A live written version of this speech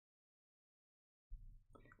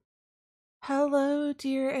Hello,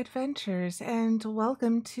 dear adventures, and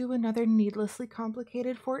welcome to another Needlessly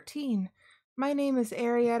Complicated 14. My name is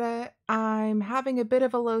Aerietta. I'm having a bit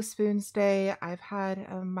of a low spoons day. I've had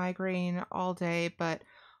a migraine all day, but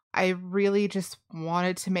I really just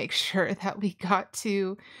wanted to make sure that we got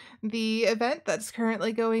to the event that's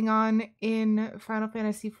currently going on in Final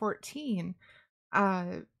Fantasy 14. Uh,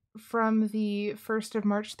 from the 1st of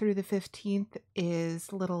March through the 15th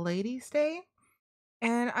is Little Ladies' Day.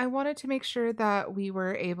 And I wanted to make sure that we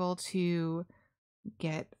were able to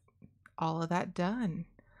get all of that done.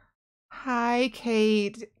 Hi,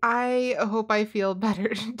 Kate. I hope I feel better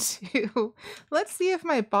too. Let's see if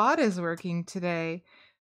my bot is working today.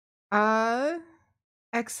 Uh,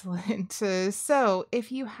 Excellent. So,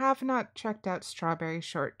 if you have not checked out Strawberry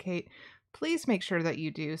Shortcake, please make sure that you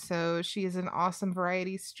do so. She is an awesome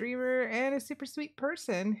variety streamer and a super sweet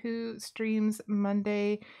person who streams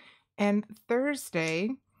Monday and Thursday.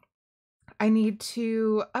 I need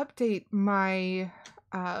to update my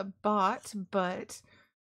bot, but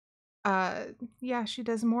yeah, she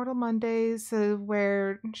does Mortal Mondays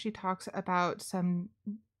where she talks about some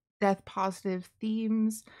death positive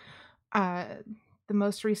themes. Uh, the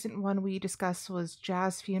most recent one we discussed was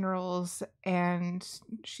jazz funerals, and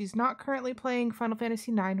she's not currently playing Final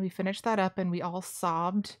Fantasy IX. We finished that up and we all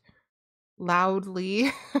sobbed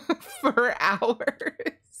loudly for hours.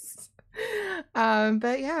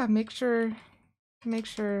 But yeah, make sure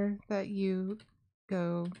that you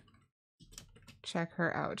go check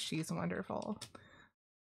her out. She's wonderful.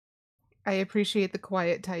 I appreciate the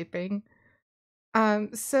quiet typing.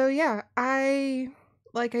 So yeah,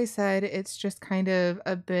 like I said, it's just kind of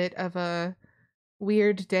a bit of a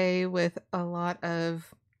weird day with a lot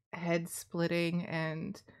of head splitting,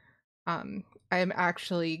 and I'm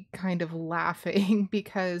actually kind of laughing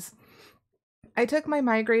because I took my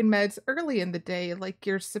migraine meds early in the day like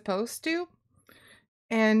you're supposed to.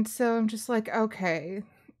 And so I'm just like, okay,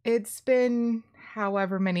 it's been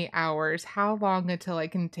however many hours. How long until I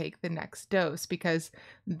can take the next dose? Because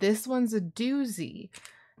this one's a doozy.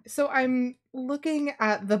 So I'm looking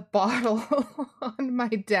at the bottle on my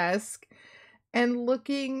desk and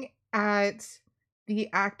looking at the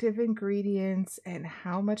active ingredients and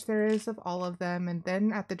how much there is of all of them, and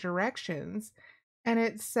then at the directions. And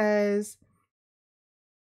it says,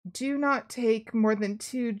 do not take more than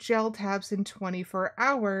 2 gel tabs in 24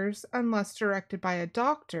 hours unless directed by a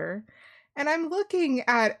doctor. And I'm looking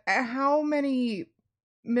at how many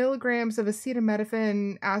milligrams of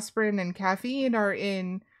acetaminophen, aspirin, and caffeine are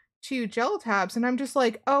in 2 gel tabs. And I'm just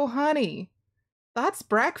like, oh, honey, that's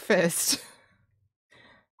breakfast.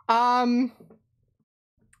 um,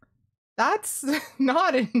 that's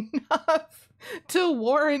not enough to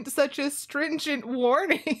warrant such a stringent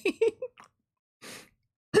warning.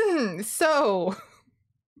 So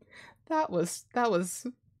that was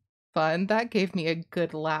fun. That gave me a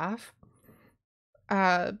good laugh.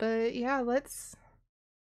 But yeah, let's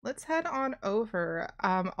head on over.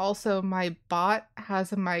 Also my bot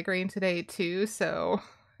has a migraine today too, so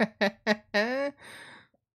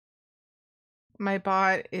my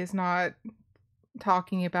bot is not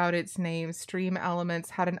talking about its name. Stream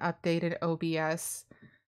Elements had an update in OBS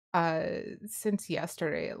since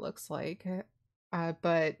yesterday, it looks like.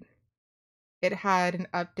 But it had an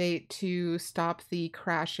update to stop the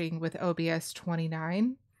crashing with OBS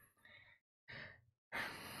 29.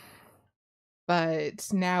 But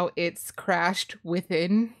now it's crashed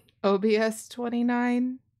within OBS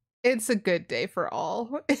 29. It's a good day for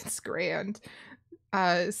all. It's grand.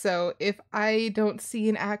 So if I don't see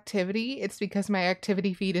an activity, it's because my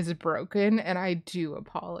activity feed is broken, and I do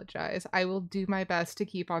apologize. I will do my best to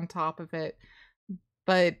keep on top of it.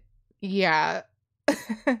 But yeah.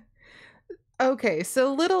 Okay,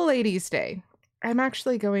 so Little Ladies' Day. I'm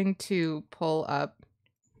actually going to pull up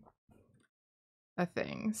a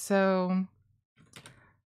thing. So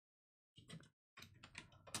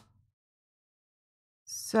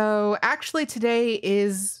actually today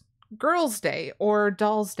is Girls' Day or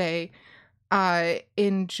Dolls' Day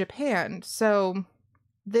in Japan. So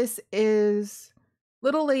this is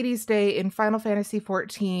Little Ladies' Day in Final Fantasy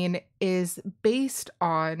XIV is based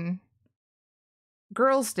on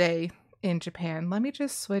Girls' Day in Japan. Let me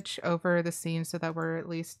just switch over the scene so that we're at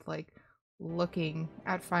least like looking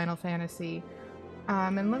at Final Fantasy.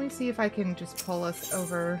 And let me see if I can just pull us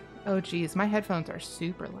over. Oh geez, my headphones are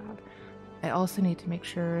super loud. I also need to make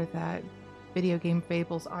sure that Video Game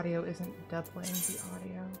Fables audio isn't doubling the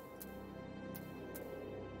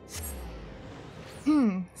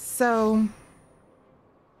audio. So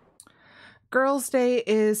Girls' Day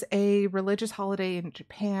is a religious holiday in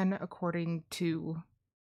Japan according to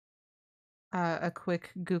a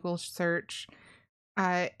quick Google search.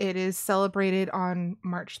 It is celebrated on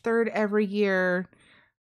March 3rd every year,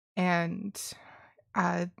 and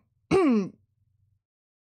uh,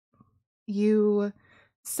 you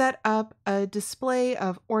set up a display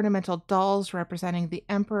of ornamental dolls representing the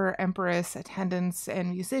emperor, empress, attendants,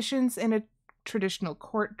 and musicians in a traditional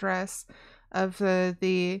court dress of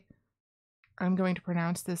the I'm going to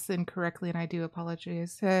pronounce this incorrectly, and I do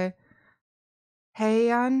apologize.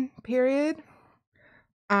 Heian period.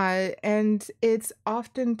 And it's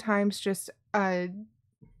oftentimes just a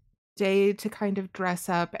day to kind of dress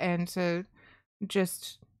up and to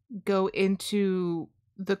just go into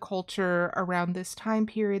the culture around this time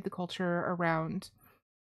period, the culture around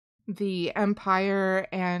the empire,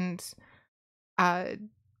 and uh,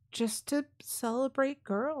 just to celebrate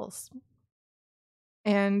girls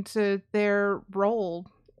and their role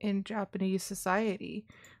in Japanese society.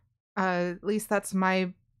 At least that's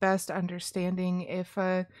my best understanding. If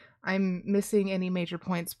I'm missing any major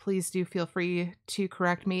points, please do feel free to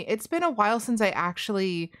correct me. It's been a while since I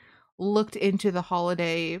actually looked into the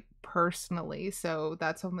holiday personally, so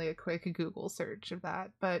that's only a quick Google search of that.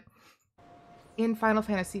 But in Final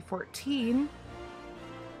Fantasy XIV,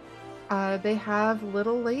 they have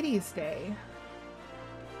Little Ladies' Day.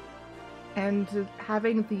 And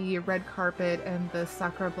having the red carpet and the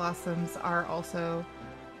sakura blossoms are also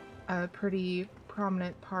a pretty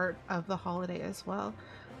prominent part of the holiday as well.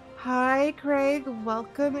 Hi, Craig.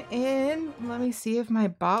 Welcome in. Let me see if my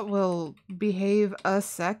bot will behave a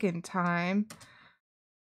second time.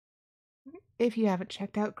 If you haven't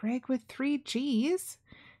checked out Greg with 3 Gs,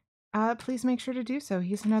 please make sure to do so.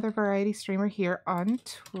 He's another variety streamer here on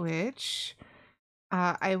Twitch.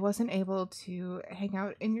 I wasn't able to hang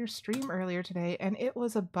out in your stream earlier today, and it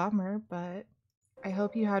was a bummer, but I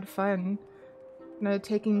hope you had fun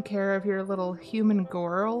taking care of your little human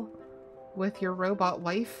girl with your robot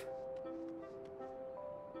wife.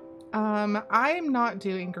 I'm not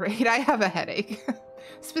doing great. I have a headache.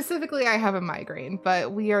 Specifically, I have a migraine,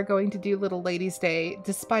 but we are going to do Little Ladies' Day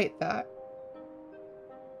despite that.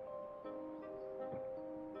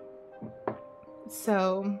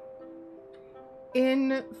 So,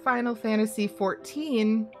 in Final Fantasy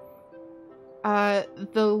XIV,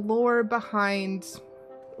 the lore behind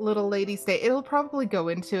Little Ladies' Day, it'll probably go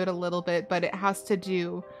into it a little bit, but it has to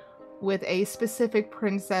do with a specific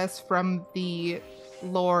princess from the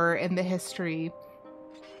lore and the history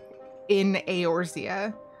in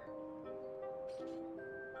Eorzea.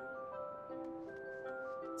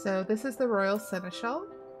 So this is the Royal Seneschal.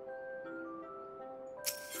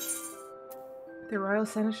 The Royal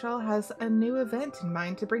Seneschal has a new event in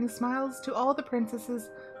mind to bring smiles to all the princesses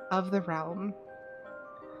of the realm.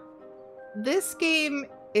 This game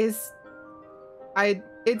is...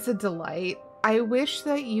 it's a delight. I wish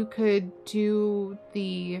that you could do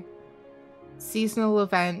the seasonal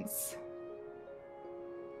events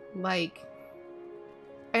like...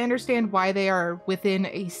 I understand why they are within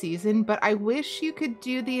a season, but I wish you could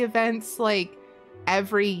do the events like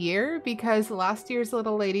every year, because last year's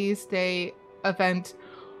Little Ladies' Day event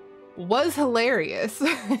was hilarious.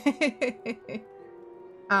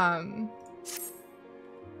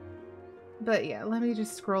 But yeah, let me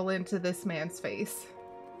just scroll into this man's face.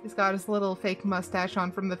 He's got his little fake mustache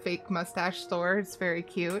on from the fake mustache store. It's very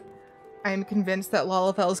cute. I'm convinced that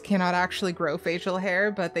Lalafels cannot actually grow facial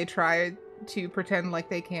hair, but they try to pretend like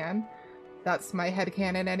they can. That's my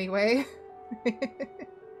headcanon anyway.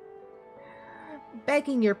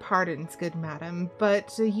 Begging your pardons, good madam,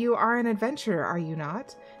 but you are an adventurer, are you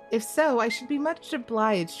not? If so, I should be much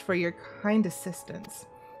obliged for your kind assistance.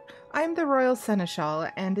 I am the Royal Seneschal,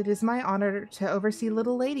 and it is my honor to oversee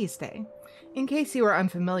Little Ladies' Day. In case you are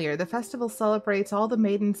unfamiliar, the festival celebrates all the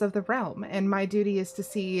maidens of the realm, and my duty is to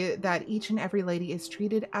see that each and every lady is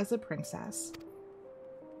treated as a princess.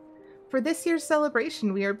 For this year's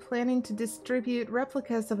celebration, we are planning to distribute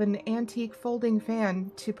replicas of an antique folding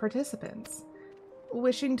fan to participants.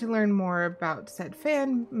 Wishing to learn more about said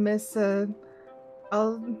fan, Miss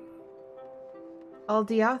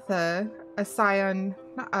Aldiatha, a scion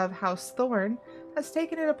of House Thorn, has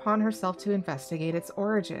taken it upon herself to investigate its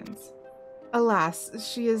origins. Alas,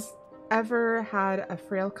 she has ever had a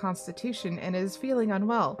frail constitution and is feeling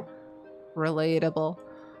unwell. Relatable.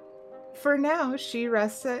 For now, she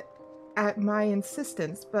rests at my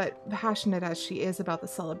insistence, but passionate as she is about the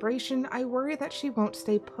celebration, I worry that she won't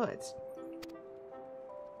stay put.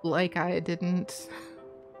 Like I didn't.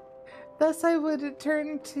 Thus I would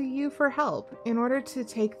turn to you for help. In order to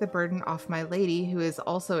take the burden off my lady, who is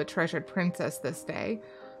also a treasured princess this day,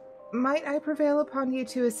 might I prevail upon you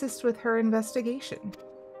to assist with her investigation?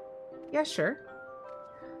 Yes, sure.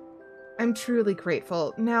 I'm truly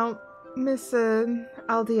grateful. Now, Miss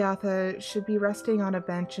Aldiatha should be resting on a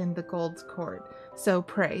bench in the Gold Court, so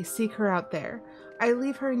pray, seek her out there. I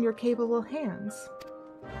leave her in your capable hands.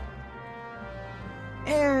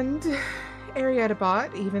 And Aerietta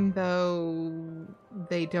Bot, even though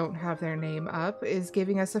they don't have their name up, is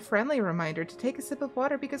giving us a friendly reminder to take a sip of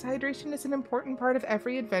water because hydration is an important part of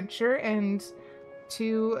every adventure and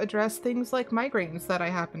to address things like migraines that I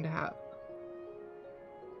happen to have.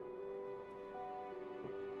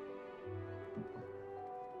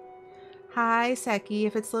 Hi, Seki.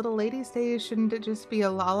 If it's Little Ladies' Day, shouldn't it just be a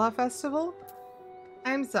Lala festival?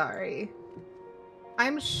 I'm sorry.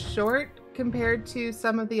 I'm short compared to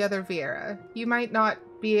some of the other Viera. You might not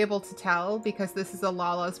be able to tell because this is a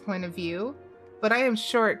Lala's point of view, but I am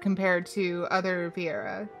short compared to other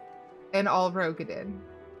Viera and all Rogadin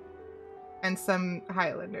and some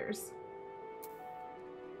Highlanders.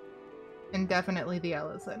 And definitely the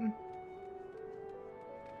Ellison.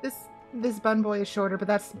 This bun boy is shorter, but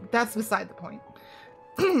that's beside the point.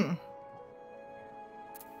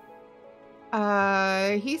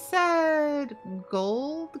 He said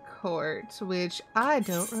Gold Court, which I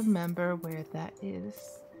don't remember where that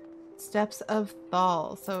is. Steps of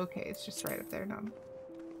Thal. So, okay, it's just right up there now.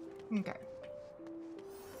 Okay.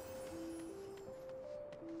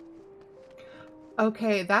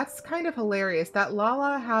 Okay, that's kind of hilarious. That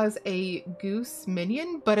Lala has a goose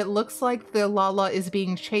minion, but it looks like the Lala is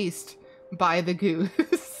being chased by the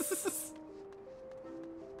goose.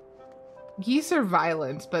 Geese are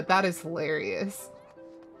violent, but that is hilarious.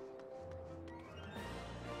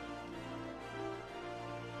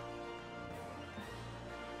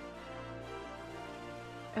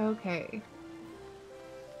 Okay.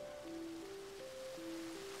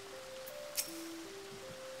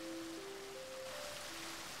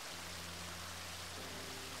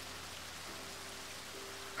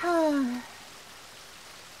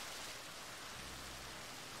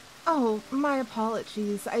 Oh, my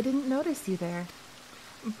apologies. I didn't notice you there.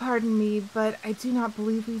 Pardon me, but I do not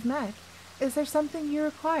believe we've met. Is there something you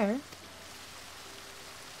require?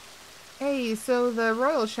 Hey, so the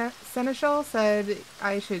Royal Seneschal said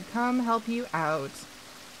I should come help you out.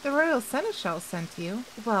 The Royal Seneschal sent you?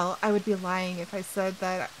 Well, I would be lying if I said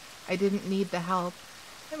that I didn't need the help.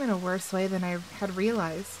 I'm in a worse way than I had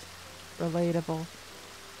realized. Relatable.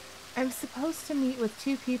 I'm supposed to meet with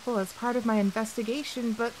 2 people as part of my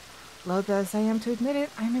investigation, but loath as I am to admit it,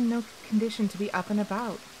 I'm in no condition to be up and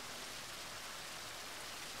about.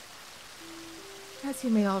 As you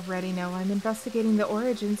may already know, I'm investigating the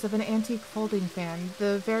origins of an antique folding fan,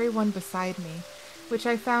 the very one beside me, which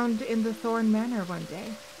I found in the Thorn Manor one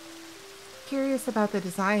day. Curious about the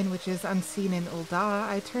design, which is unseen in Ul'dah,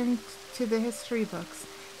 I turned to the history books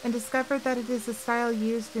and discovered that it is a style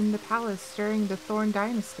used in the palace during the Thorn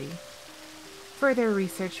Dynasty. Further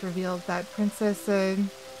research revealed that Princess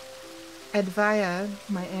Edvaya,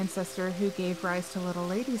 my ancestor who gave rise to Little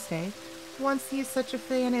Ladies' Day, once used such a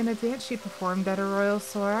fan in a dance she performed at a royal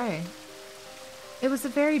soiree. It was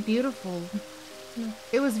very beautiful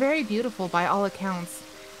by all accounts,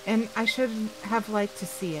 and I should have liked to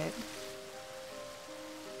see it.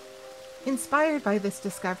 Inspired by this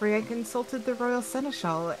discovery, I consulted the Royal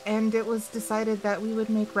Seneschal, and it was decided that we would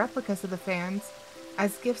make replicas of the fans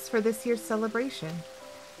as gifts for this year's celebration.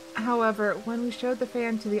 However, when we showed the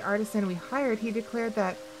fan to the artisan we hired, he declared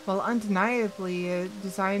that, while undeniably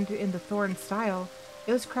designed in the Thorn style,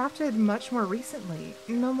 it was crafted much more recently,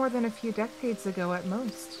 no more than a few decades ago at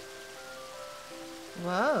most.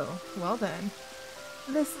 Whoa, well then.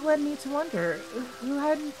 This led me to wonder, who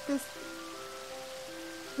had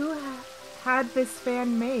this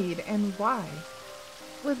fan made, and why?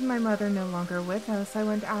 With my mother no longer with us, I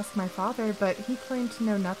went to ask my father, but he claimed to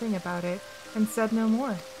know nothing about it, and said no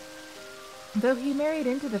more. Though he married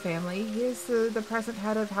into the family, he is the present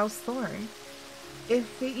head of House Thorn.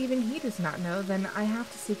 If even he does not know, then I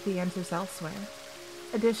have to seek the answers elsewhere.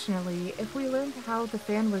 Additionally, if we learned how the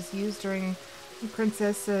fan was used during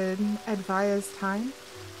Princess Edvia's time,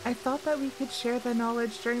 I thought that we could share the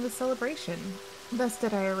knowledge during the celebration. Thus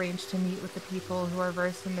did I arrange to meet with the people who are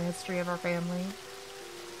versed in the history of our family.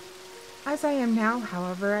 As I am now,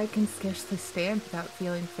 however, I can scarcely stand without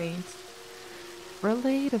feeling faint.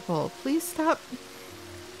 Relatable. Please stop.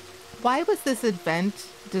 Why was this event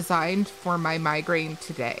designed for my migraine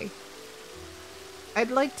today?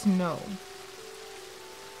 I'd like to know.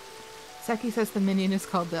 Seki says the minion is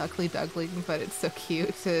called the Ugly Duckling, but it's so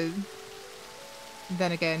cute.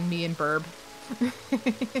 Then again, me and Burb.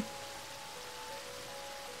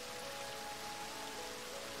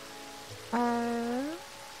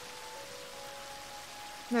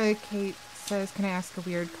 Kate says, can I ask a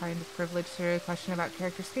weird kind of privilege or a question about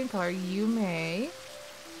character skin color? You may.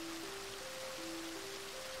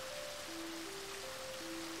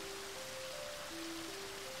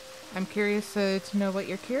 I'm curious to know what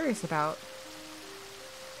you're curious about.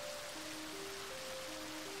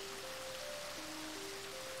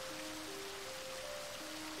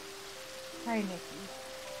 Hi, Nikki.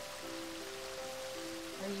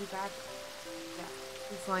 Are you back? Yeah.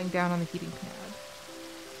 He's lying down on the heating pad.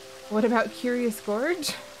 What about Curious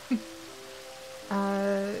Gorge? Kate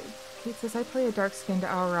says, I play a dark-skinned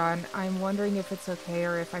Auron. I'm wondering if it's okay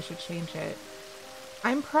or if I should change it.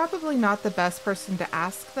 I'm probably not the best person to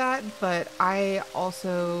ask that, but I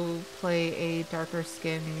also play a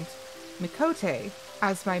darker-skinned Mikote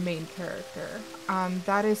as my main character.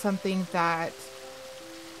 That is something that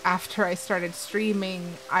after I started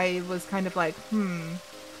streaming, I was kind of like,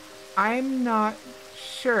 I'm not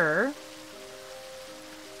sure.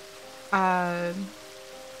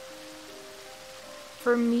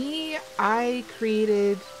 For me, I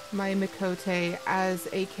created my Mikote as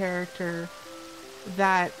a character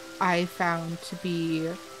that I found to be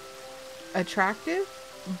attractive,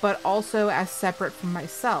 but also as separate from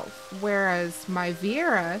myself. Whereas my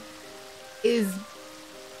Viera is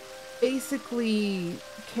basically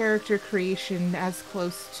character creation as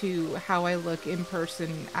close to how I look in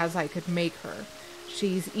person as I could make her.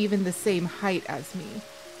 She's even the same height as me.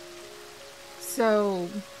 So,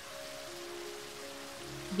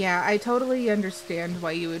 yeah, I totally understand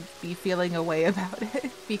why you would be feeling a way about it,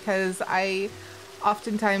 because I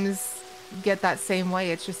oftentimes get that same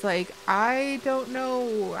way. It's just like, I don't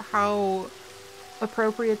know how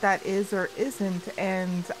appropriate that is or isn't,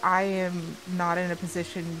 and I am not in a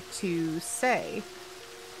position to say.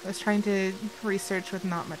 I was trying to research with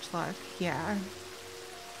not much luck. Yeah.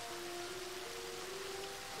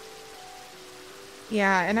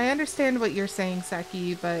 Yeah, and I understand what you're saying,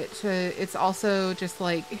 Seki, but it's also just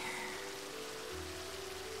like,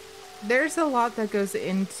 there's a lot that goes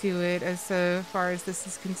into it as far as this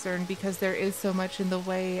is concerned, because there is so much in the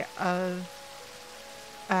way of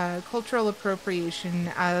cultural appropriation,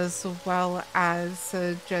 as well as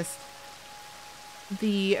just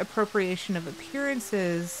the appropriation of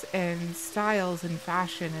appearances and styles and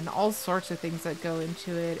fashion and all sorts of things that go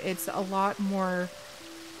into it. It's a lot more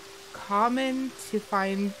common to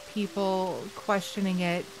find people questioning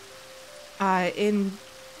it in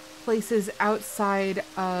places outside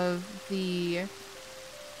of the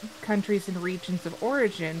countries and regions of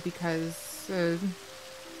origin, because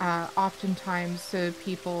oftentimes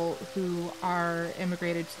people who are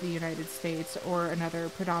immigrated to the United States or another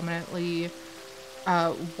predominantly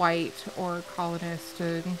white or colonist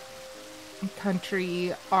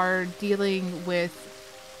country are dealing with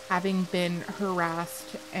having been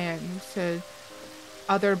harassed and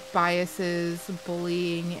other biases,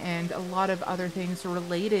 bullying, and a lot of other things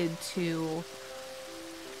related to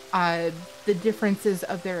the differences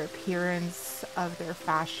of their appearance, of their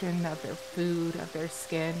fashion, of their food, of their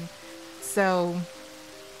skin. So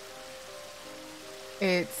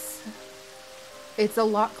it's a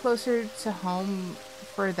lot closer to home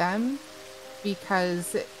for them,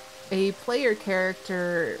 because a player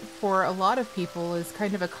character for a lot of people is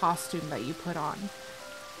kind of a costume that you put on.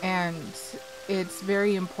 And it's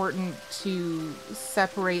very important to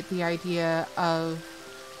separate the idea of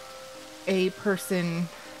a person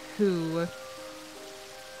who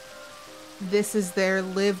this is their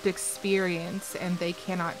lived experience and they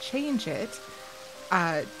cannot change it,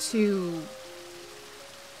 to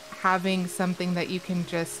having something that you can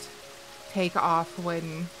just take off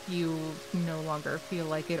when you no longer feel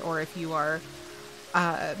like it, or if you are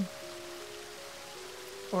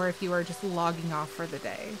just logging off for the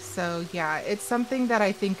day. So yeah, it's something that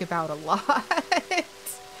I think about a lot.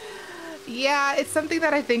 Yeah, it's something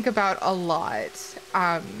that I think about a lot.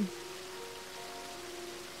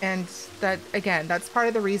 And that, again, that's part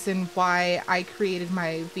of the reason why I created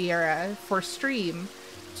my Viera for stream,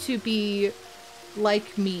 to be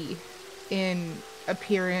like me in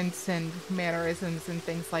appearance and mannerisms and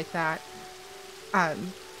things like that.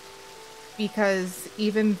 Because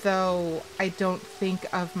even though I don't think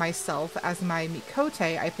of myself as my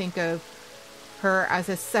Mikote, I think of her as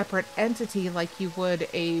a separate entity, like you would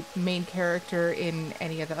a main character in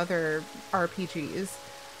any of the other RPGs.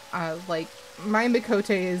 Like, my Mikote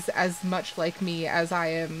is as much like me as I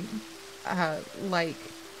am like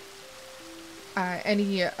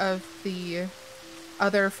any of the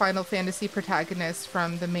other Final Fantasy protagonists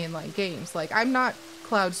from the mainline games. Like, I'm not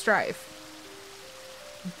Cloud Strife,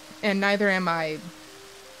 and neither am I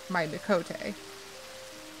my Mikote.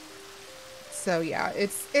 So yeah,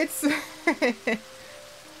 it's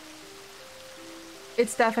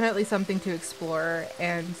it's definitely something to explore,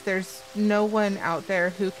 and there's no one out there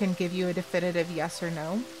who can give you a definitive yes or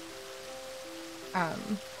no.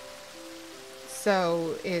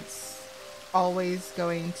 So it's always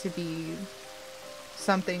going to be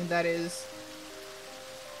something that is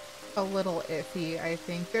a little iffy, I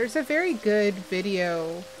think. There's a very good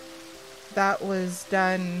video that was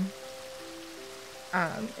done.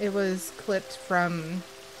 It was clipped from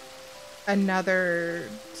another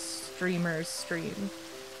streamer's stream.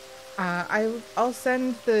 I'll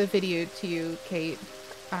send the video to you, Kate,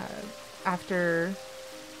 after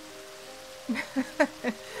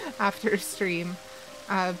after stream.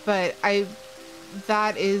 But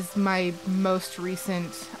that is my most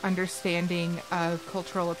recent understanding of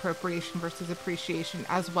cultural appropriation versus appreciation,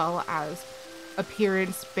 as well as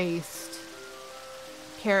appearance-based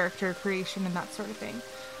character creation and that sort of thing.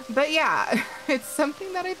 But yeah, it's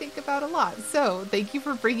something that I think about a lot. So thank you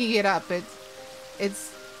for bringing it up.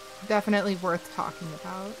 It's definitely worth talking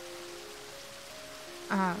about.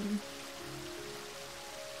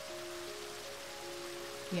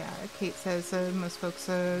 Yeah, Kate says most folks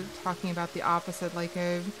talking about the opposite, like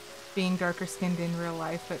being darker skinned in real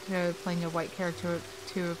life, but playing a white character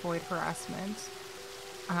to avoid harassment.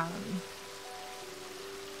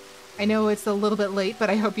 I know it's a little bit late, but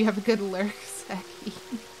I hope you have a good lurk, Seki.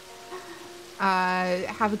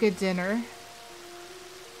 Have a good dinner.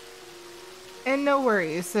 And no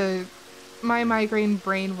worries, my migraine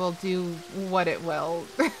brain will do what it will.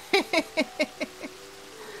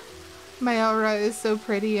 My aura is so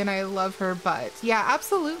pretty and I love her, but yeah,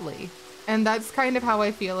 absolutely. And that's kind of how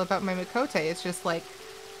I feel about my Mikote. It's just like,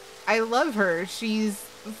 I love her. She's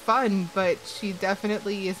fun, but she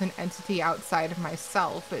definitely is an entity outside of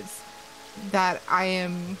myself. It's that I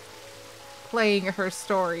am playing her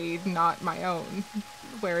story, not my own.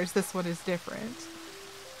 Whereas this one is different.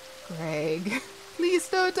 Greg, please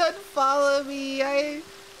don't unfollow me.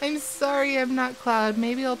 I'm sorry I'm not Cloud.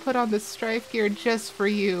 Maybe I'll put on the Strife gear just for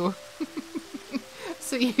you.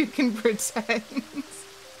 So you can pretend.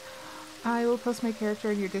 I will post my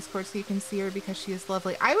character in your Discord so you can see her because she is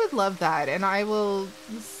lovely. I would love that, and I'll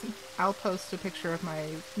post a picture of my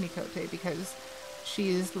Mikote because she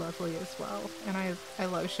is lovely as well. And I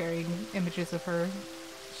love sharing images of her.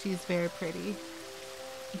 She's very pretty.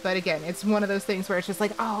 But again, it's one of those things where it's just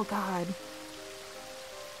like, oh god,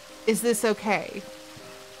 is this okay?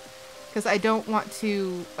 Because I don't want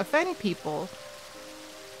to offend people,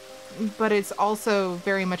 but it's also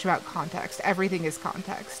very much about context. Everything is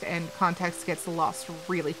context, and context gets lost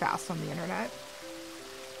really fast on the internet.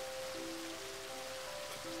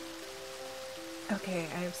 Okay,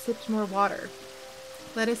 I have sipped more water.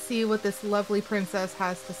 Let us see what this lovely princess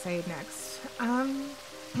has to say next.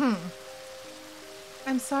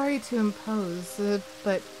 I'm sorry to impose,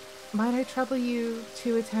 but might I trouble you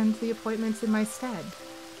to attend the appointments in my stead?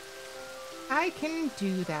 I can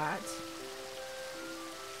do that.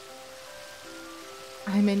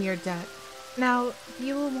 I'm in your debt. Now,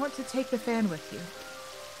 you will want to take the fan with you.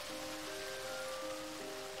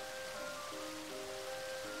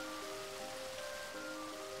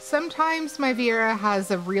 Sometimes my Vera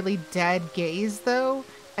has a really dead gaze, though,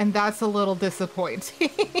 and that's a little disappointing.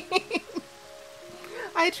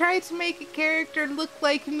 I tried to make a character look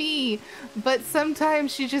like me, but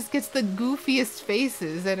sometimes she just gets the goofiest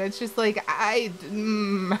faces, and it's just like,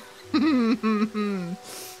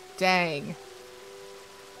 dang.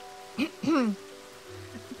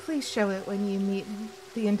 Please show it when you meet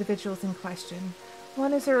the individuals in question.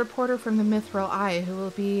 One is a reporter from the Mithril Eye who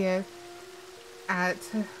will be at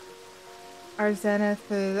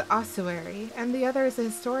Arzeneth Ossuary, and the other is a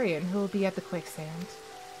historian who will be at the Quicksand.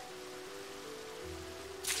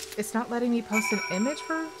 It's not letting me post an image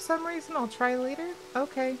for some reason. I'll try later.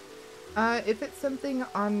 Okay. If it's something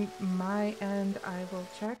on my end, I will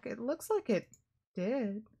check. It looks like it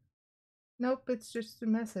did. Nope, it's just a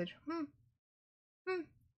message.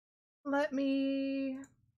 Let me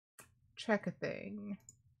check a thing.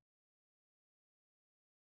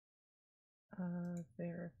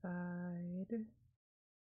 Verified.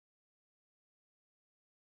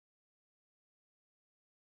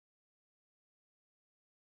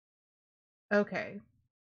 Okay.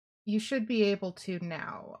 You should be able to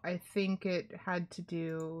now. I think it had to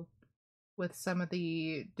do with some of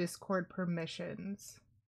the Discord permissions.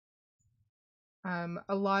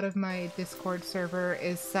 A lot of my Discord server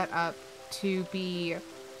is set up to be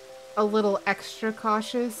a little extra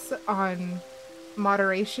cautious on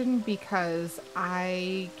moderation because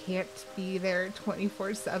I can't be there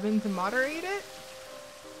 24/7 to moderate it.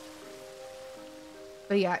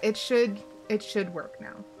 But yeah, it should work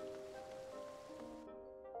now.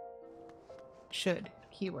 Should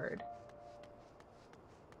keyword.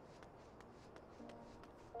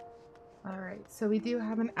 All right, so we do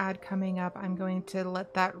have an ad coming up. I'm going to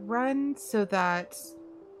let that run so that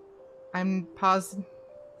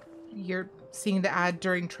you're seeing the ad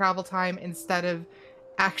during travel time instead of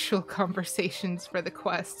actual conversations for the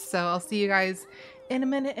quest. So I'll see you guys in a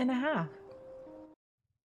minute and a half.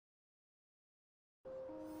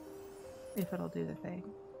 If it'll do the thing.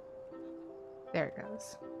 There it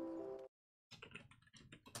goes.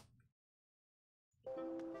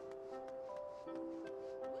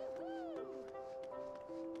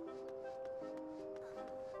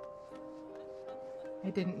 I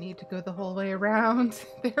didn't need to go the whole way around.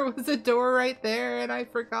 There was a door right there and I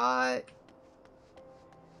forgot.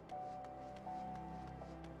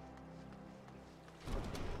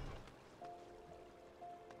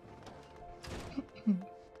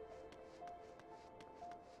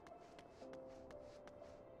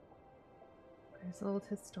 There's a little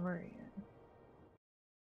historian.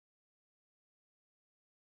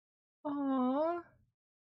 Aww.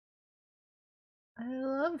 I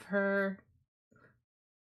love her.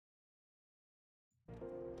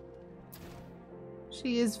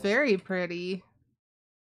 She is very pretty.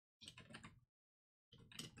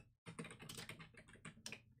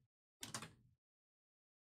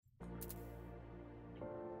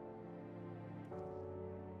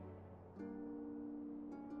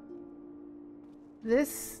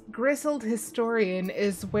 This grizzled historian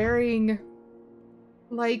is wearing,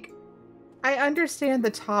 like, I understand the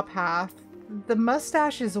top half. The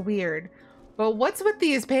mustache is weird, but what's with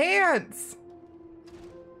these pants?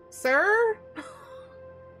 Sir?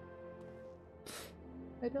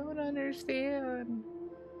 I don't understand.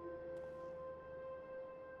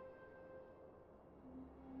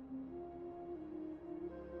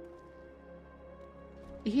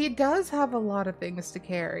 He does have a lot of things to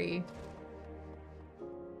carry.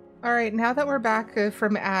 All right, now that we're back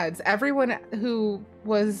from ads, everyone who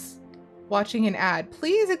was watching an ad,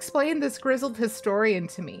 please explain this grizzled historian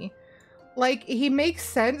to me. Like, he makes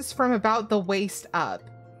sense from about the waist up.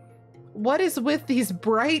 What is with these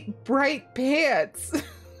bright, bright pants?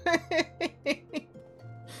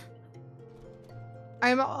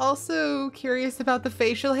 I'm also curious about the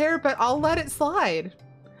facial hair, but I'll let it slide.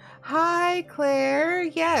 Hi, Claire.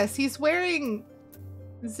 Yes, he's wearing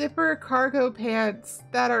zipper cargo pants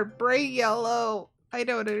that are bright yellow. I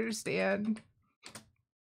don't understand.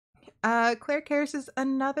 Claire Cares is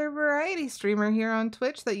another variety streamer here on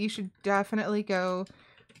Twitch that you should definitely go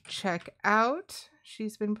check out.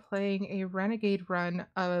 She's been playing a Renegade run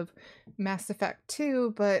of Mass Effect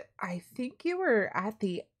 2, but I think you were at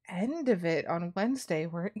the end of it on Wednesday,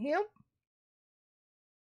 weren't you?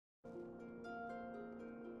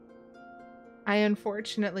 I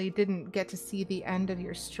unfortunately didn't get to see the end of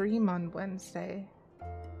your stream on Wednesday.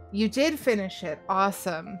 You did finish it.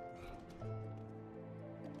 Awesome.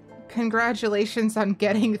 Congratulations on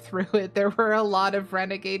getting through it. There were a lot of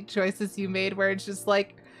Renegade choices you made where it's just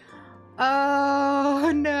like,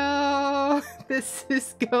 oh no, this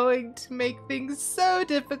is going to make things so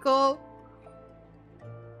difficult.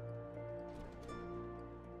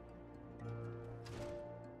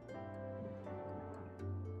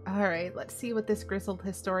 All right, let's see what this grizzled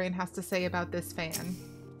historian has to say about this fan.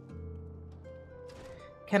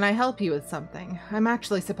 Can I help you with something? I'm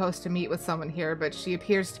actually supposed to meet with someone here, but she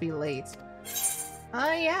appears to be late.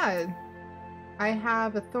 Yeah. I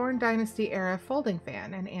have a Thorn Dynasty era folding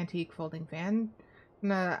fan, an antique folding fan.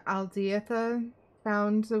 Aerietta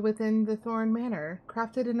found within the Thorn Manor,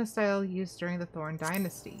 crafted in a style used during the Thorn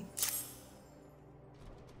Dynasty.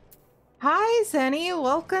 Hi, Zenny,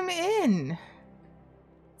 welcome in.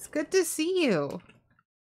 It's good to see you.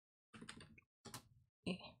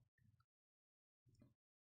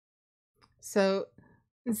 So,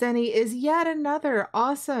 Zenny is yet another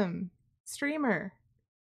awesome streamer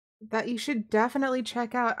that you should definitely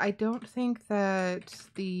check out. I don't think that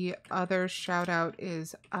the other shout out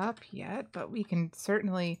is up yet, but we can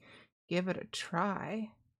certainly give it a try.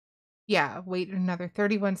 Yeah, wait another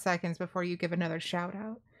 31 seconds before you give another shout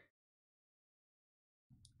out.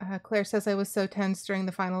 Claire says I was so tense during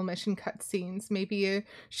the final mission cutscenes. Maybe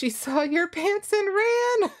she saw your pants and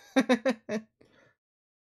ran.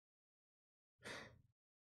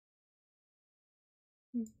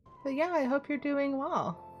 But yeah, I hope you're doing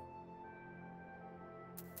well.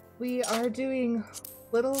 We are doing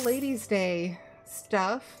Little Ladies' Day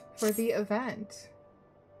stuff for the event.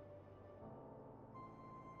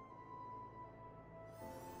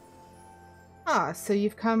 Ah, so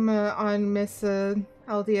you've come on Miss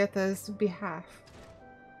Aldietta's behalf.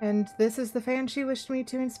 And this is the fan she wished me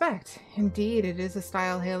to inspect. Indeed, it is a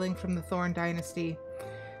style hailing from the Thorn dynasty.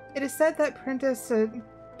 It is said that Princess Edvia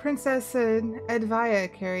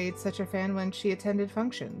carried such a fan when she attended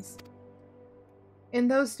functions. In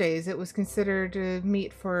those days, it was considered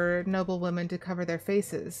meet for noble women to cover their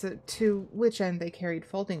faces, to which end they carried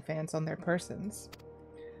folding fans on their persons.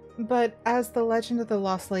 But as the legend of the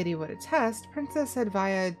Lost Lady would attest, Princess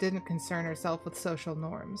Edvia didn't concern herself with social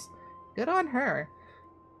norms. Good on her.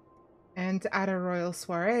 And at a royal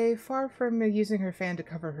soiree, far from using her fan to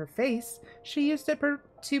cover her face, she used it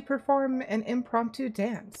to perform an impromptu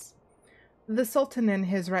dance. The Sultan and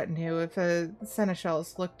his retinue of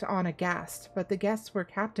seneschals looked on aghast, but the guests were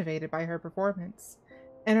captivated by her performance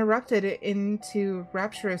and erupted into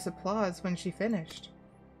rapturous applause when she finished.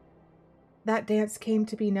 That dance came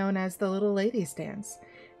to be known as the Little Lady's Dance,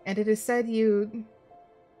 and it is said to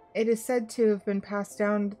have been passed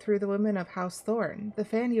down through the women of House Thorn. The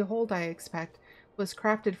fan you hold, I expect, was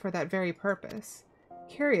crafted for that very purpose.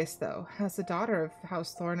 Curious, though, as a daughter of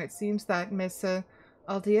House Thorn, it seems that Miss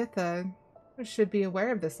Aerietta should be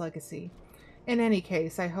aware of this legacy. In any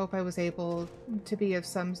case, I hope I was able to be of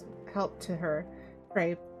some help to her.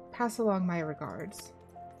 Pray, pass along my regards.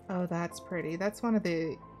 Oh, that's pretty. That's one of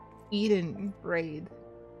the Eden raid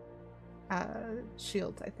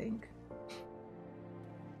shields, I think.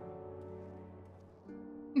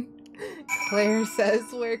 Claire says,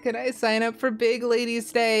 where can I sign up for Big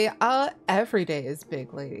Ladies Day? Every day is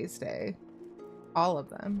Big Ladies Day. All of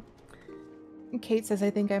them. Kate says, I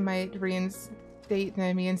think I might reinstate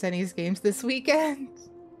me and Zenny's games this weekend.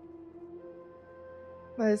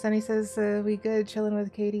 Zenny says, we good, chilling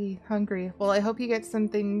with Katie, hungry. Well, I hope you get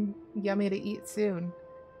something yummy to eat soon.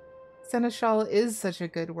 Seneschal is such a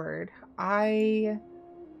good word. I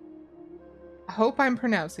hope I'm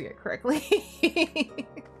pronouncing it correctly.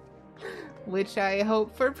 Which I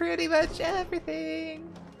hope for pretty much everything.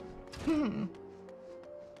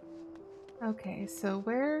 Okay, so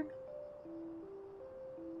where...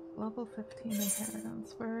 Level 15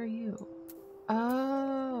 inheritance. Where are you?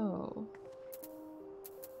 Oh.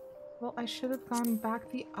 Well, I should have gone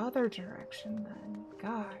back the other direction then.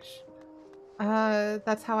 Gosh.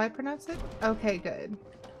 That's how I pronounce it? Okay, good.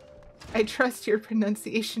 I trust your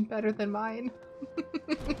pronunciation better than mine.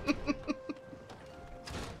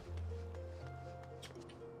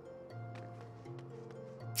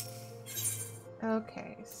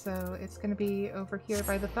 Okay, so it's gonna be over here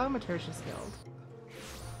by the Thaumaturge's Guild.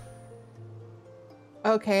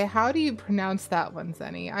 Okay, how do you pronounce that one,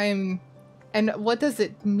 Zenny? And what does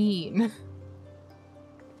it mean?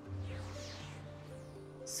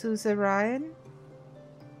 Suzerain?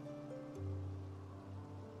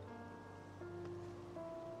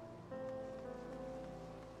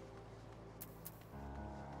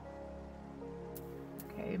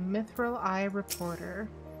 Okay, Mithril Eye Reporter.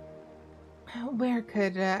 Where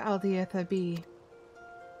could Aldietha be?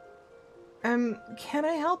 Can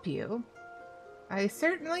I help you? I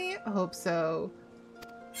certainly hope so.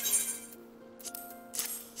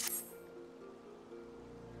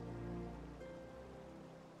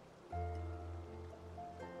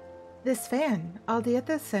 This fan.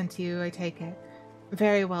 Aldietha sent you, I take it.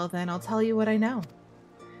 Very well then, I'll tell you what I know.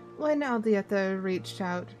 When Aldietha reached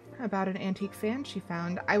out about an antique fan she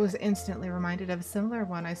found, I was instantly reminded of a similar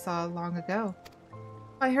one I saw long ago.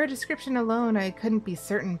 By her description alone, I couldn't be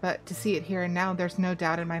certain, but to see it here and now, there's no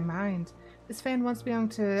doubt in my mind. This fan once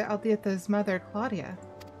belonged to Aldietha's mother, Claudia.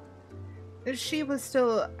 She was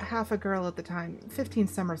still half a girl at the time, 15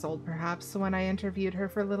 summers old perhaps, when I interviewed her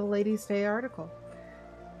for Little Ladies' Day article.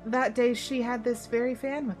 That day she had this very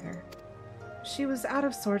fan with her. She was out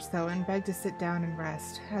of sorts though and begged to sit down and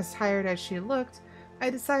rest. As tired as she looked, I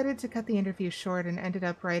decided to cut the interview short and ended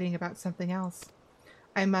up writing about something else.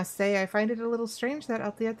 I must say I find it a little strange that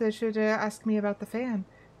Aldietha should ask me about the fan.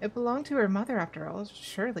 It belonged to her mother after all.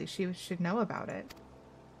 Surely she should know about it.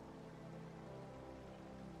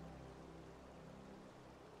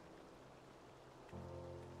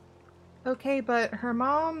 Okay, but her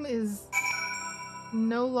mom is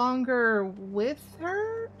no longer with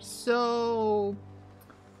her, so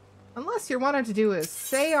unless you're wanting to do a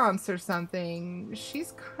seance or something,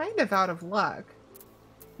 she's kind of out of luck.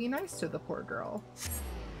 Be nice to the poor girl.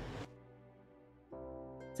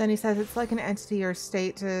 Zenny says it's like an entity or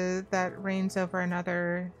state that reigns over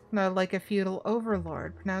another, like a feudal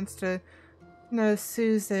overlord, pronounced no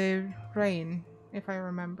suzerain, if I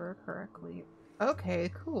remember correctly. Okay,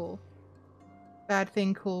 cool. Bad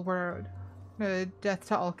thing, cool word. Death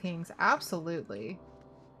to all kings. Absolutely.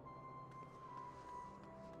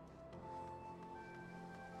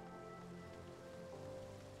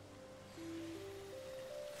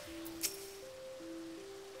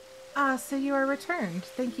 Ah, so you are returned.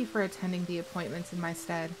 Thank you for attending the appointments in my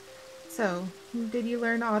stead. So, did you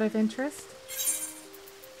learn aught of interest?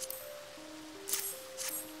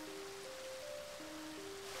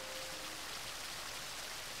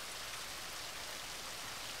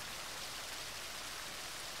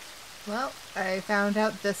 Well, I found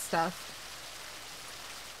out this stuff.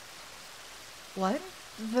 What?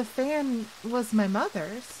 The fan was my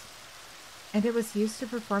mother's, and it was used to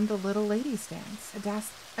perform the Little Ladies' Dance,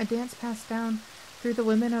 a dance passed down through the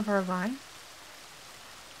women of our line.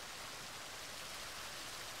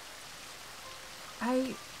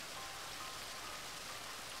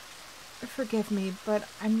 Forgive me, but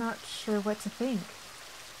I'm not sure what to think.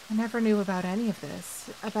 I never knew about any of this,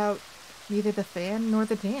 about neither the fan nor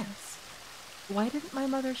the dance. Why didn't my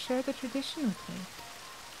mother share the tradition with me?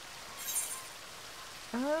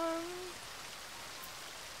 Um,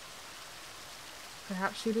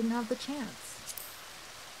 Perhaps she didn't have the chance.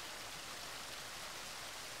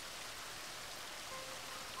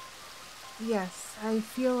 Yes, I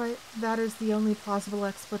feel like that is the only plausible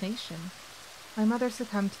explanation. My mother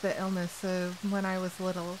succumbed to the illness when I was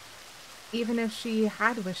little. Even if she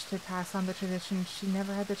had wished to pass on the tradition, she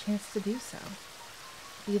never had the chance to do so.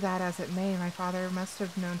 Be that as it may, my father must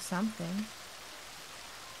have known something.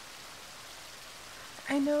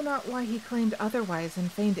 I know not why he claimed otherwise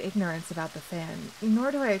and feigned ignorance about the fan,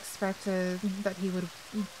 nor do I expect that he would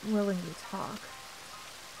willingly talk.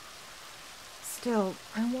 Still,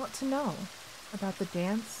 I want to know about the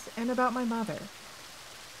dance and about my mother.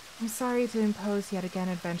 I'm sorry to impose yet again,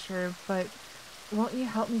 adventurer, but won't you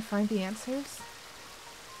help me find the answers?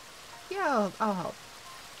 Yeah, I'll help.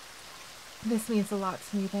 This means a lot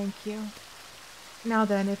to me, thank you. Now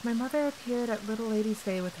then, if my mother appeared at Little Lady's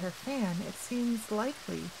Day with her fan, it seems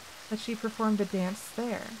likely that she performed a dance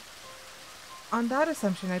there. On that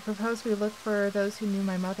assumption, I propose we look for those who knew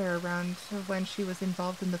my mother around when she was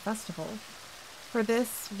involved in the festival. For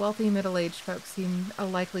this, wealthy middle-aged folks seem a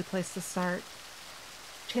likely place to start.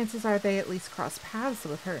 Chances are they at least cross paths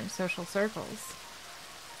with her in social circles.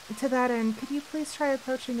 To that end, could you please try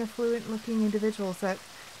approaching affluent-looking individuals at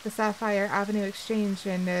the Sapphire Avenue Exchange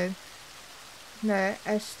and the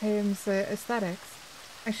Eshtame's Aesthetics?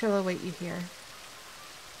 I shall await you here.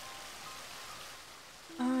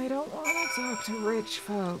 I don't want to talk to rich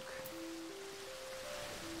folk.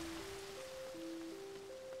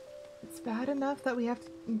 It's bad enough that we have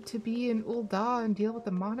to be in Ul'dah and deal with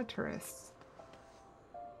the monitorists.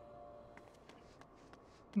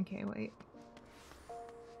 Okay, wait.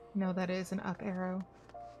 No, that is an up arrow.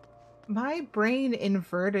 My brain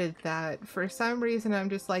inverted that. For some reason, I'm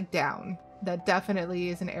just like, down. That definitely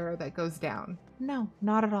is an arrow that goes down. No,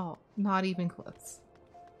 not at all. Not even close.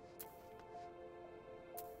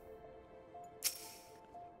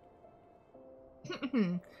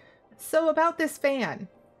 So about this fan.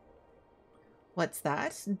 What's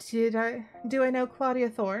that? Do I know Claudia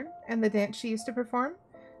Thorne and the dance she used to perform?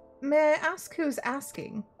 May I ask who's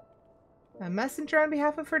asking? A messenger on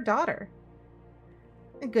behalf of her daughter.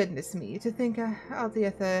 Goodness me, to think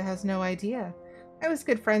Aerietta has no idea. I was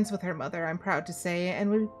good friends with her mother, I'm proud to say, and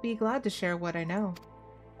would be glad to share what I know.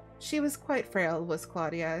 She was quite frail, was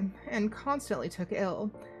Claudia, and constantly took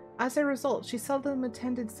ill. As a result, she seldom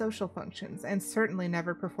attended social functions, and certainly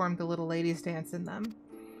never performed the Little Ladies' Dance in them.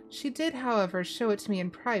 She did, however, show it to me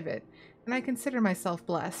in private, and I consider myself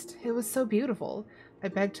blessed. It was so beautiful. I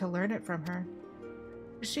begged to learn it from her.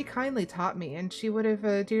 She kindly taught me, and she would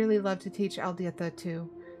have dearly loved to teach Aerietta too,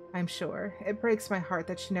 I'm sure. It breaks my heart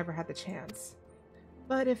that she never had the chance.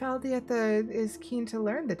 But if Aerietta is keen to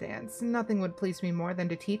learn the dance, nothing would please me more than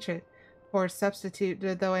to teach it, poor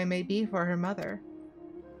substitute though I may be for her mother.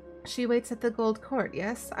 She waits at the Gold Court,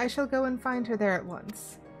 yes? I shall go and find her there at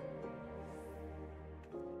once.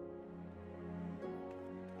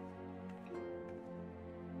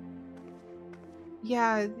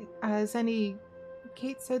 Yeah,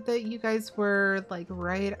 Kate said that you guys were like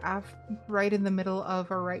right in the middle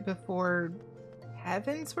of or right before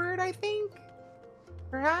Heaven's Word, I think?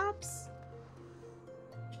 Perhaps?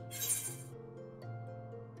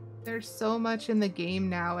 There's so much in the game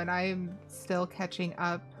now, and I'm still catching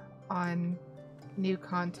up on new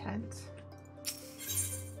content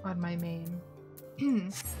on my main.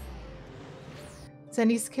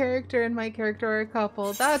 Zenny's character and my character are a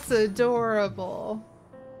couple. That's adorable.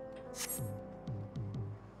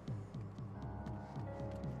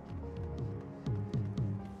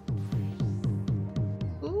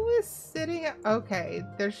 Who is sitting? Okay,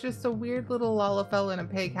 there's just a weird little Lalafell and a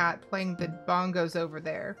pig hat playing the bongos over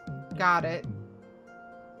there. Got it.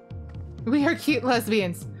 We are cute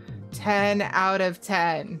lesbians. 10 out of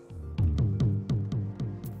 10.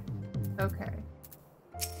 Okay.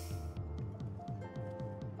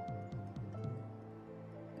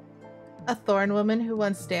 A thorn woman who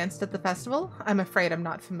once danced at the festival? I'm afraid I'm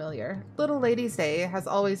not familiar. Little Ladies' Day has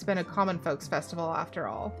always been a common folks festival after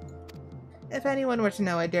all. If anyone were to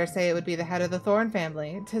know, I dare say it would be the head of the Thorn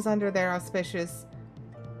family. 'Tis under their auspices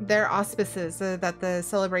that the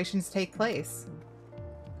celebrations take place.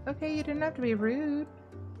 Okay, you didn't have to be rude.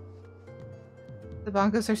 The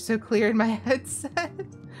bongos are so clear in my headset.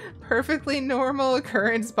 Perfectly normal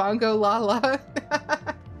occurrence, bongo lala.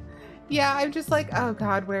 Yeah, I'm just like, oh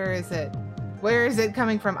god, where is it? Where is it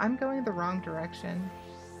coming from? I'm going the wrong direction.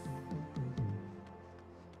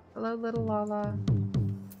 Hello, little Lala.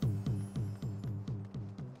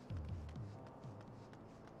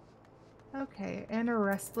 Okay, and a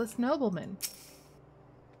restless nobleman.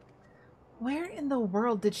 Where in the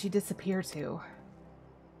world did she disappear to?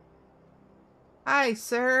 Hi,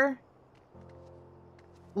 sir.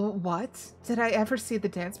 What? Did I ever see the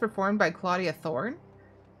dance performed by Claudia Thorne?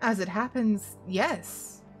 As it happens,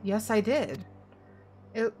 yes. Yes, I did.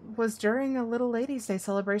 It was during a Little Ladies' Day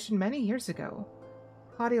celebration many years ago.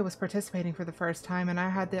 Claudia was participating for the first time, and I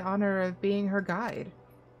had the honor of being her guide.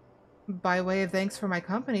 By way of thanks for my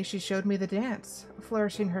company, she showed me the dance.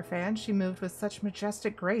 Flourishing her fan, she moved with such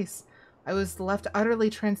majestic grace, I was left utterly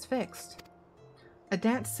transfixed. A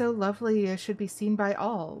dance so lovely should be seen by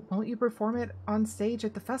all. Won't you perform it on stage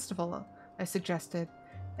at the festival? I suggested,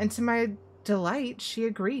 and to my delight, she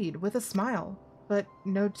agreed with a smile. But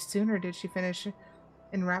no sooner did she finish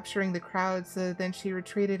enrapturing the crowds than she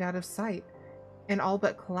retreated out of sight, and all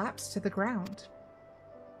but collapsed to the ground.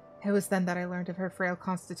 It was then that I learned of her frail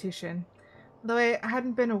constitution. Though I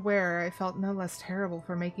hadn't been aware, I felt no less terrible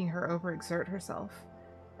for making her overexert herself.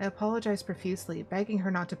 I apologized profusely, begging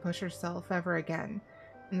her not to push herself ever again,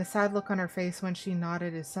 and the sad look on her face when she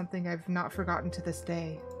nodded is something I've not forgotten to this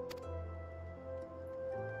day.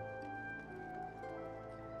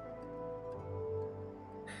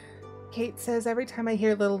 Kate says, every time I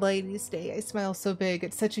hear Little Ladies' Day, I smile so big.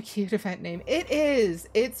 It's such a cute event name. It is!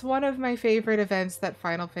 It's one of my favorite events that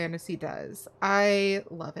Final Fantasy does. I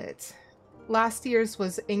love it. Last year's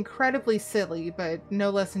was incredibly silly, but no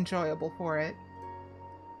less enjoyable for it.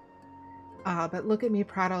 But look at me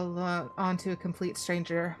prattle onto a complete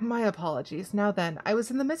stranger. My apologies. Now then, I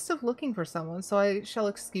was in the midst of looking for someone, so I shall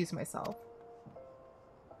excuse myself.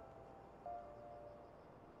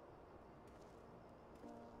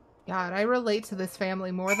 God, I relate to this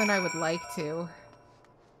family more than I would like to.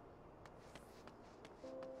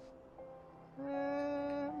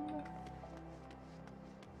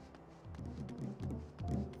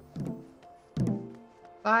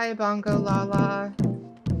 Bye, Bongo Lala.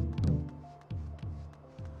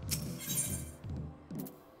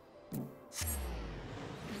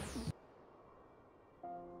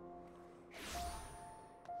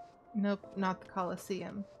 Nope, not the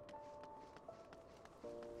Colosseum.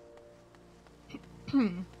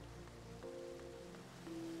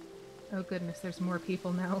 Oh goodness, there's more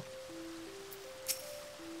people now.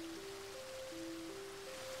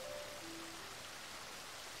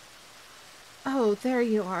 Oh, there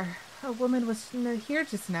you are. A woman was here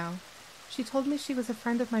just now. She told me she was a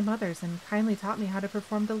friend of my mother's and kindly taught me how to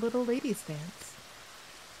perform the Little Ladies' Dance.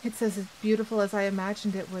 It's as beautiful as I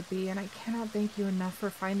imagined it would be, and I cannot thank you enough for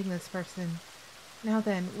finding this person. Now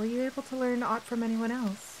then, were you able to learn aught from anyone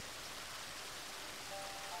else?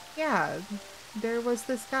 Yeah, there was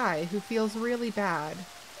this guy who feels really bad.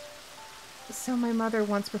 So my mother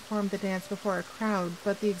once performed the dance before a crowd,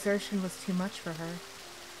 but the exertion was too much for her.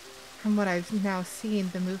 From what I've now seen,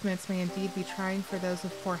 the movements may indeed be trying for those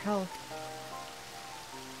with poor health.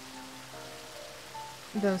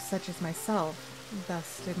 Those such as myself.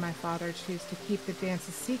 Thus did my father choose to keep the dance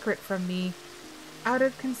a secret from me, out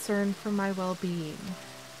of concern for my well-being.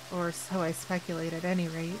 Or so I speculate at any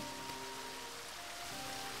rate.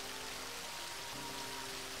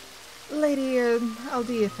 Lady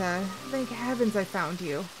Aerietta, thank heavens I found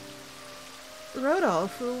you.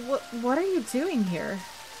 Rodolph, what are you doing here?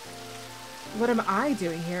 What am I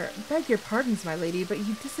doing here? Beg your pardons, my lady, but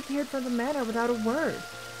you disappeared from the manor without a word.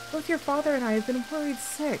 Both your father and I have been worried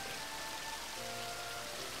sick.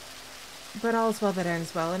 But all's well that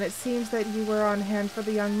ends well, and it seems that you were on hand for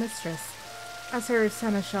the young mistress. As her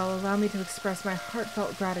seneschal, allow me to express my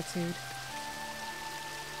heartfelt gratitude.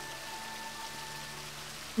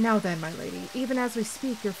 Now then, my lady, even as we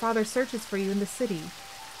speak, your father searches for you in the city.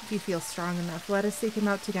 If you feel strong enough, let us seek him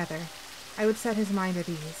out together. I would set his mind at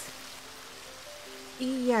ease.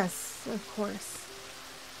 Yes, of course.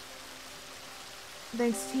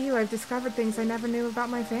 Thanks to you, I've discovered things I never knew about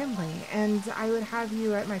my family, and I would have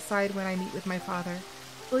you at my side when I meet with my father.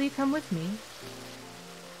 Will you come with me?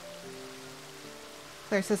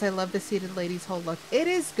 Claire says, I love the seated lady's whole look. It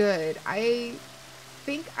is good. I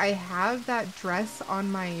think I have that dress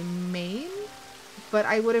on my main, but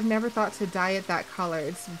I would have never thought to dye it that color.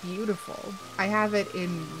 It's beautiful. I have it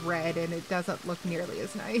in red and it doesn't look nearly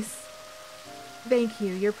as nice. Thank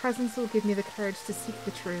you. Your presence will give me the courage to seek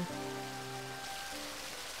the truth.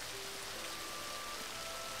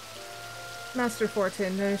 Master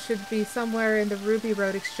Fortin should be somewhere in the Ruby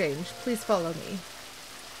Road Exchange. Please follow me.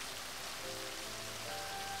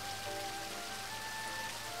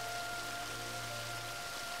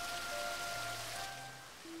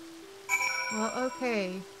 Well,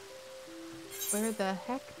 okay. Where the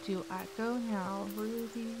heck do I go now?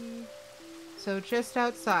 Ruby. So just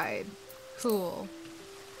outside. Cool.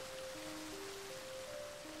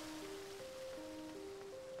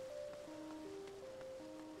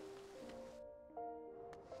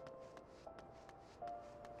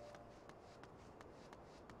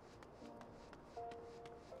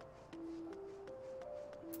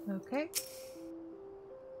 Okay.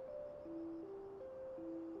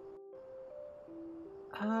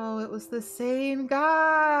 Oh, it was the same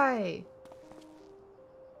guy!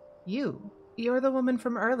 You're the woman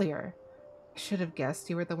from earlier. I should have guessed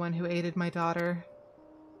you were the one who aided my daughter.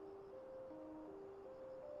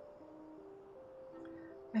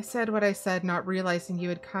 I said what I said, not realizing you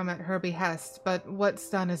had come at her behest, but what's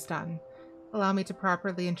done is done. Allow me to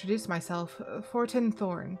properly introduce myself. Fortin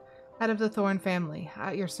Thorn, head of the Thorn family,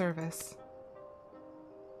 at your service.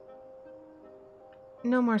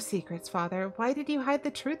 No more secrets, Father. Why did you hide the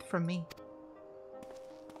truth from me?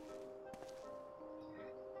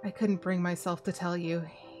 I couldn't bring myself to tell you,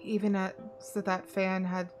 even so that fan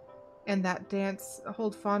had and that dance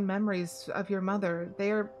hold fond memories of your mother.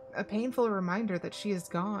 They are a painful reminder that she is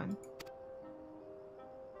gone.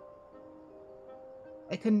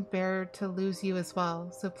 I couldn't bear to lose you as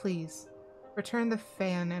well, so please, return the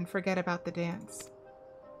fan and forget about the dance.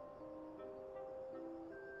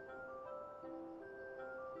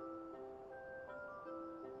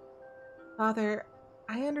 Father,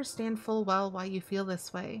 I understand full well why you feel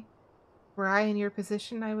this way. Were I in your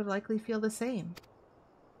position, I would likely feel the same.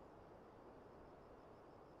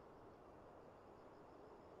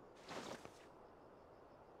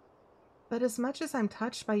 But as much as I'm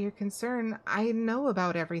touched by your concern, I know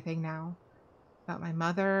about everything now. About my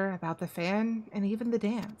mother, about the fan, and even the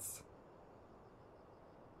dance.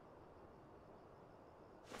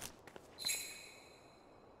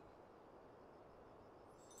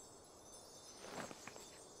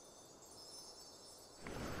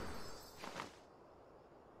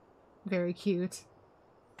 Very cute.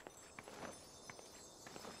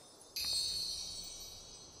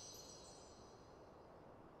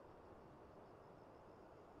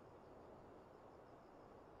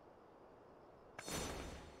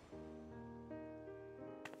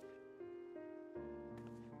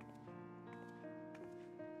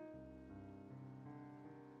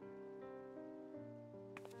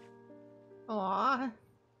 Aww.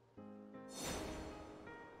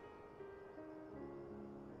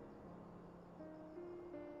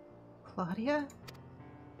 Claudia?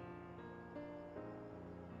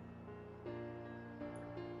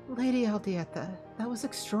 Lady Aerietta, that was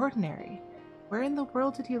extraordinary. Where in the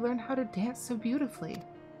world did you learn how to dance so beautifully?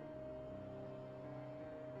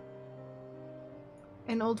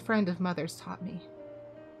 An old friend of Mother's taught me.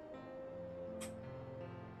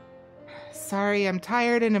 Sorry, I'm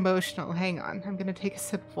tired and emotional. Hang on, I'm gonna take a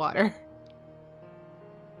sip of water.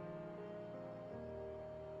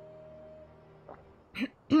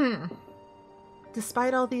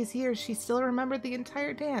 Despite all these years, she still remembered the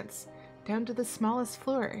entire dance, down to the smallest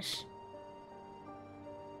flourish.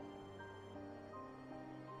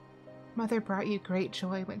 Mother brought you great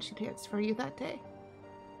joy when she danced for you that day.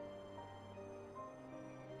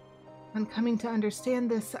 When coming to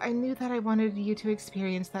understand this, I knew that I wanted you to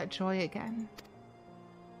experience that joy again.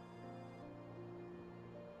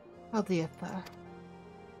 Aerietta.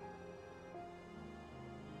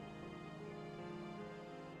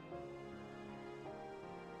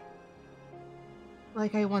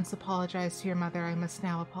 Like I once apologized to your mother, I must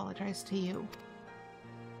now apologize to you.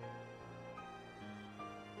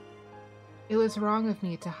 It was wrong of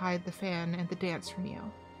me to hide the fan and the dance from you,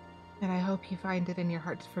 and I hope you find it in your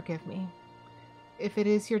heart to forgive me. If it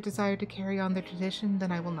is your desire to carry on the tradition,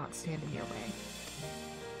 then I will not stand in your way.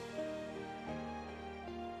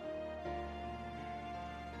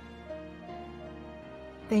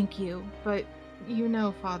 Thank you, but you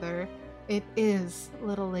know, Father, it is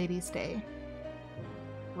Little Lady's Day.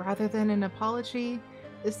 Rather than an apology,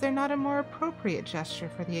 is there not a more appropriate gesture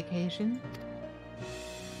for the occasion?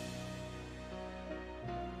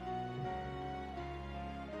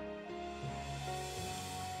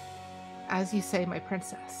 As you say, my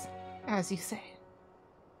princess. As you say.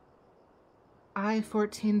 I,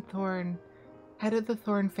 14 Thorn, head of the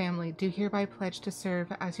Thorn family, do hereby pledge to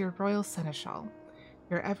serve as your royal seneschal.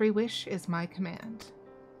 Your every wish is my command.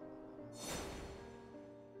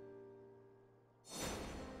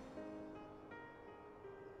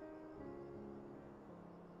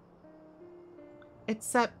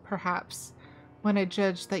 Except, perhaps, when I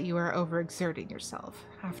judge that you are overexerting yourself.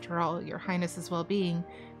 After all, your highness's well-being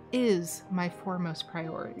is my foremost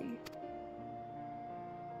priority.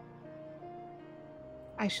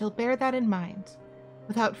 I shall bear that in mind.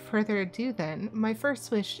 Without further ado then, my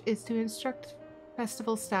first wish is to instruct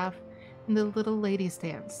festival staff in the Little Ladies'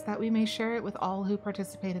 Dance, that we may share it with all who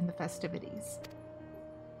participate in the festivities.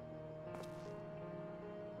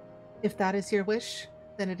 If that is your wish,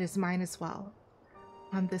 then it is mine as well.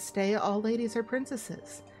 On this day, all ladies are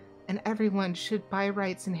princesses, and everyone should by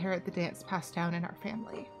rights inherit the dance passed down in our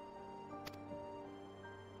family.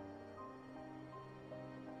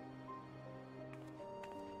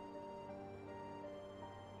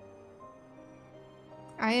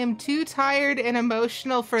 I am too tired and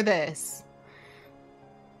emotional for this.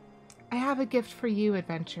 I have a gift for you,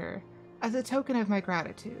 Adventure, as a token of my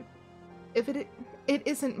gratitude. It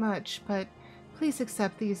isn't much, but please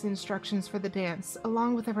accept these instructions for the dance,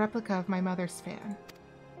 along with a replica of my mother's fan.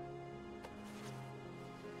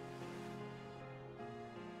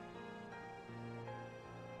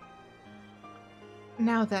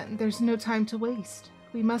 Now then, there's no time to waste.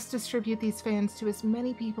 We must distribute these fans to as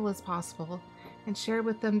many people as possible, and share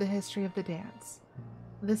with them the history of the dance.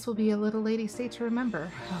 This will be a little lady's day to remember.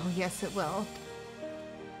 Oh, yes, it will.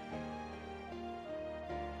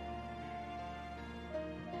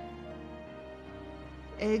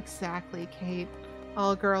 Exactly, Kate.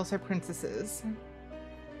 All girls are princesses.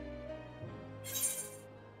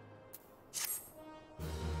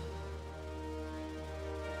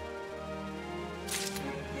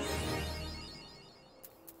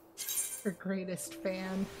 Her greatest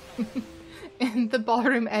fan. And the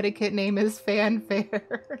ballroom etiquette name is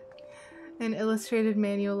Fanfare. An illustrated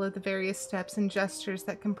manual of the various steps and gestures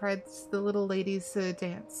that comprise the Little Ladies'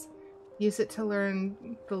 dance. Use it to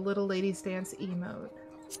learn the Little Ladies' Dance emote.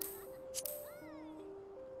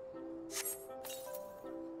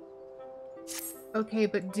 Okay,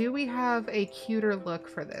 but do we have a cuter look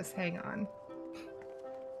for this? Hang on.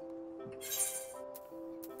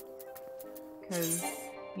 Because,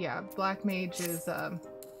 yeah, Black Mage is,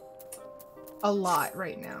 a lot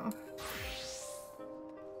right now.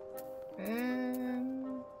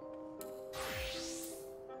 And...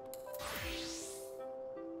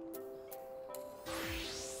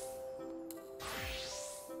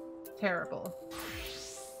 terrible.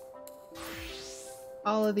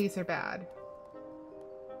 All of these are bad.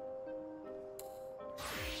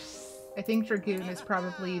 I think Dragoon is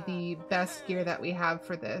probably the best gear that we have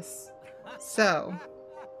for this. So...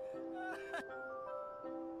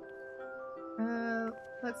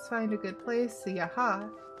 let's find a good place. Yaha.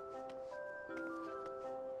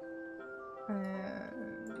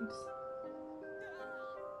 And...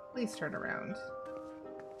 please turn around.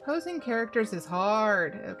 Posing characters is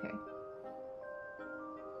hard. Okay.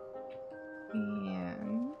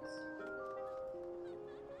 And...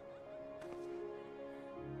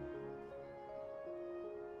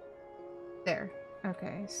 there.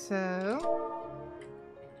 Okay, so...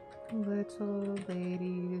 Little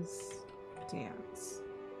Ladies Dance.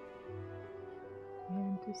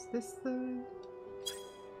 And is this the...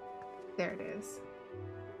 there it is.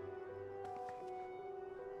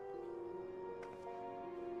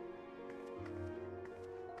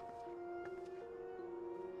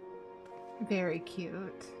 Very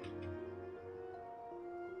cute.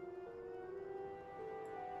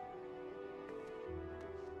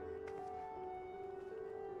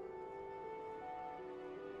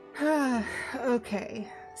 Okay,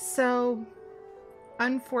 so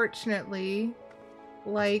unfortunately,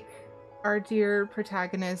 like our dear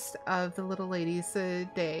protagonist of the Little Ladies'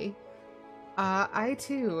 Day, I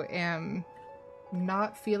too am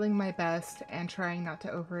not feeling my best and trying not to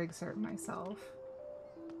overexert myself,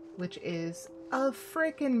 which is a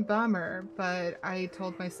freaking bummer, but I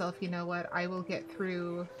told myself, you know what, I will get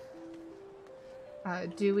through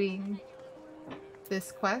doing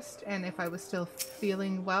this quest, and if I was still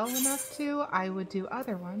feeling well enough to, I would do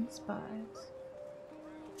other ones, but...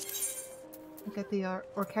 look at the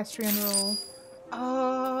orchestrion roll.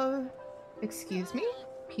 Excuse me?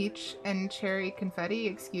 Peach and cherry confetti,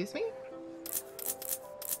 excuse me?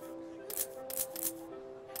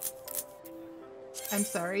 I'm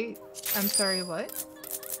sorry. I'm sorry, what?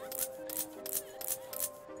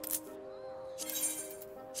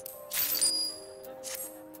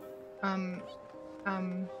 Um,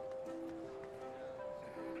 um,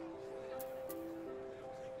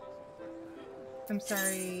 I'm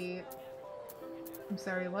sorry. I'm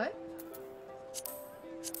sorry, what?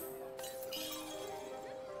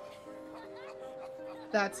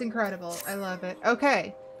 That's incredible. I love it.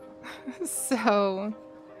 Okay. So,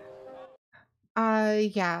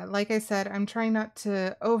 yeah, like I said, I'm trying not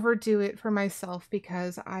to overdo it for myself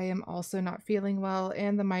because I am also not feeling well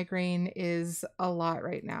and the migraine is a lot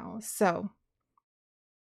right now. So,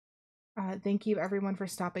 thank you everyone for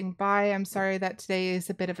stopping by. I'm sorry that today is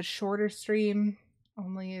a bit of a shorter stream,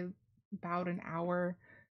 only about an hour.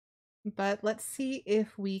 But let's see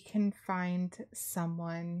if we can find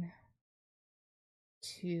someone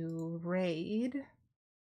to raid.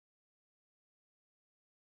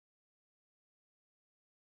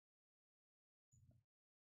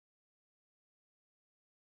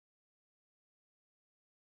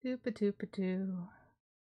 Doop-a-doop-a-doo.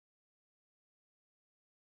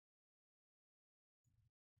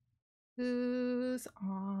 Who's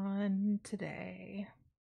on today?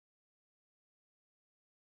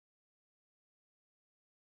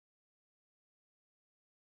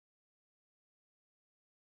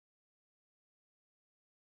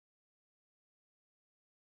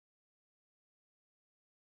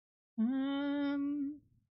 Um,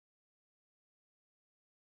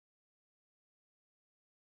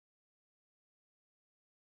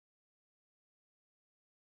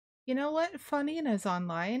 you know what? Funina's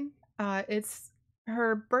online. It's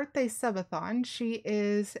her birthday subathon. She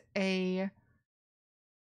is a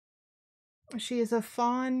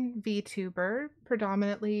fawn VTuber,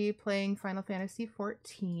 predominantly playing Final Fantasy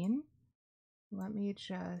XIV. Let me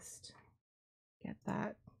just get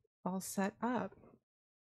that all set up.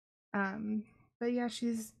 But yeah,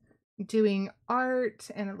 she's doing art,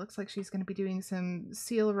 and it looks like she's going to be doing some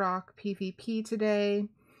Seal Rock PvP today.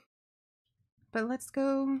 But let's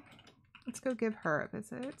go give her a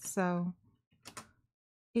visit. So,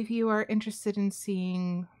 if you are interested in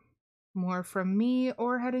seeing more from me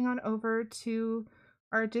or heading on over to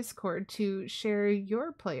our Discord to share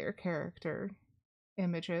your player character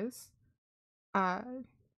images, uh,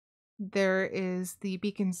 there is the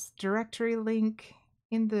Beacon's directory link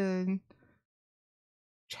in the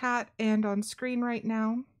chat and on screen right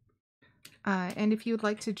now. And if you'd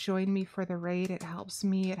like to join me for the raid, it helps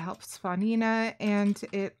me, it helps Fawnina, and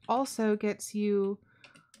it also gets you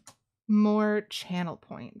more channel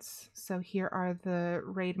points. So here are the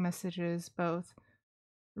raid messages, both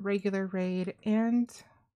regular raid and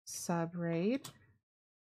sub raid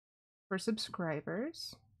for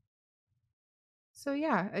subscribers. So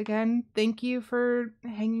yeah, again, thank you for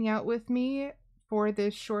hanging out with me for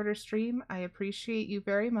this shorter stream. I appreciate you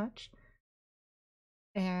very much.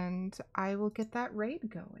 And I will get that raid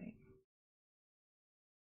going.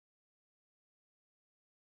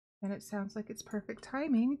 And it sounds like it's perfect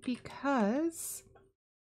timing because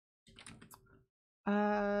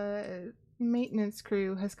maintenance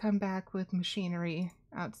crew has come back with machinery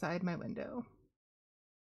outside my window.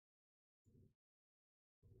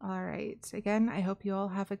 All right. Again, I hope you all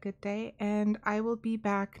have a good day, and I will be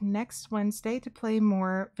back next Wednesday to play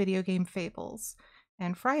more video game fables,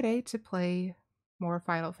 and Friday to play more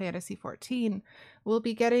Final Fantasy XIV. We'll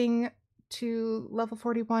be getting to level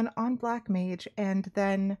 41 on Black Mage, and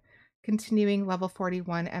then continuing level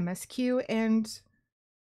 41 MSQ and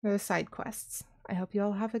the side quests. I hope you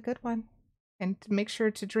all have a good one, and make sure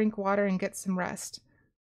to drink water and get some rest.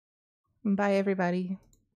 Bye, everybody.